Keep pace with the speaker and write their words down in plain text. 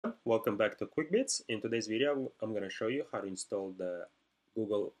everyone, welcome back to Quick Bits. In today's video, I'm going to show you how to install the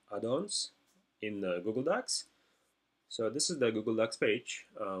Google add-ons in Google Docs. So this is the Google Docs page.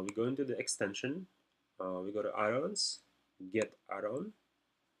 We go into the extension, we go to add-ons, get add-on.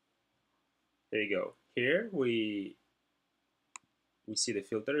 There you go. Here we see the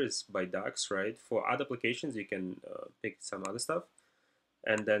filter is by Docs, right? For other applications, you can pick some other stuff.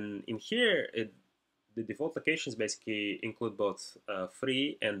 And then in here, the default locations basically include both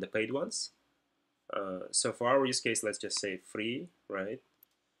free and the paid ones. So for our use case, let's just say free, right?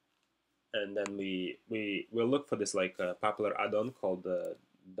 And then we'll look for this like popular add-on called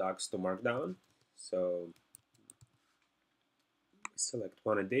Docs to Markdown. So select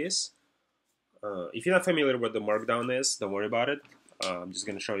one of these. If you're not familiar with what the Markdown is, don't worry about it. I'm just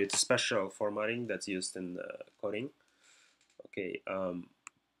going to show you the special formatting that's used in coding. Okay.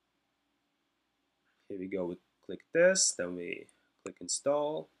 Here we go, we click this, then we click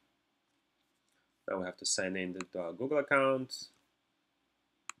install. Now we have to sign in to our Google account.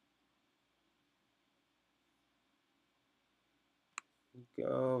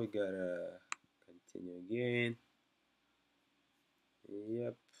 We gotta continue again.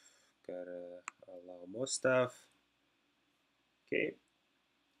 Yep, gotta allow more stuff. Okay,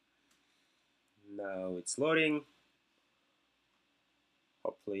 now it's loading.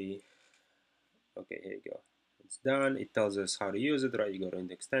 Hopefully. Okay, here you go. It's done. It tells us how to use it, right? You go to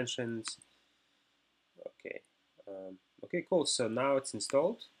the extensions. Okay. Okay, cool. So now it's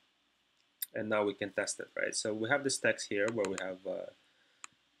installed, and now we can test it, right? So we have this text here where we have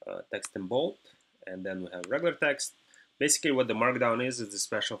text in bold, and then we have regular text. Basically, what the Markdown is the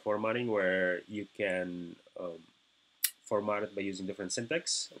special formatting where you can format it by using different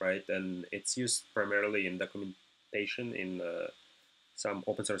syntax, right? And it's used primarily in documentation in some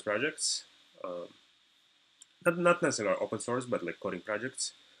open source projects. Not necessarily open source, but like coding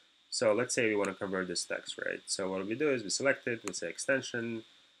projects. So let's say we want to convert this text, right? So what we do is we select it, we say extension,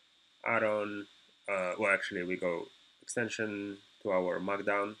 add-on, well actually we go extension to our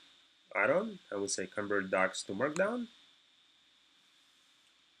Markdown add-on, and we say convert docs to Markdown.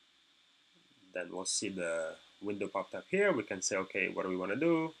 Then we'll see the window popped up here. We can say, okay, what do we want to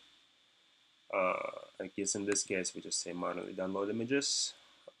do? I guess in this case, we just say manually download images.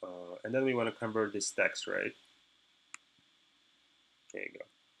 And then we want to convert this text, right? There you go.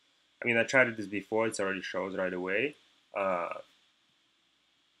 I mean, I tried this before. It already shows right away. But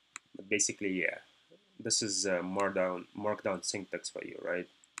basically, yeah, this is Markdown syntax for you, right?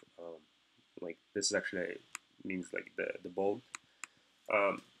 Like this is actually means like the bold.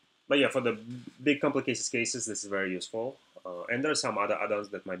 But yeah, for the big complicated cases, this is very useful. And there are some other add-ons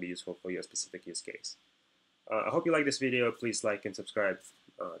that might be useful for your specific use case. I hope you like this video. Please like and subscribe.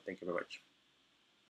 Thank you very much.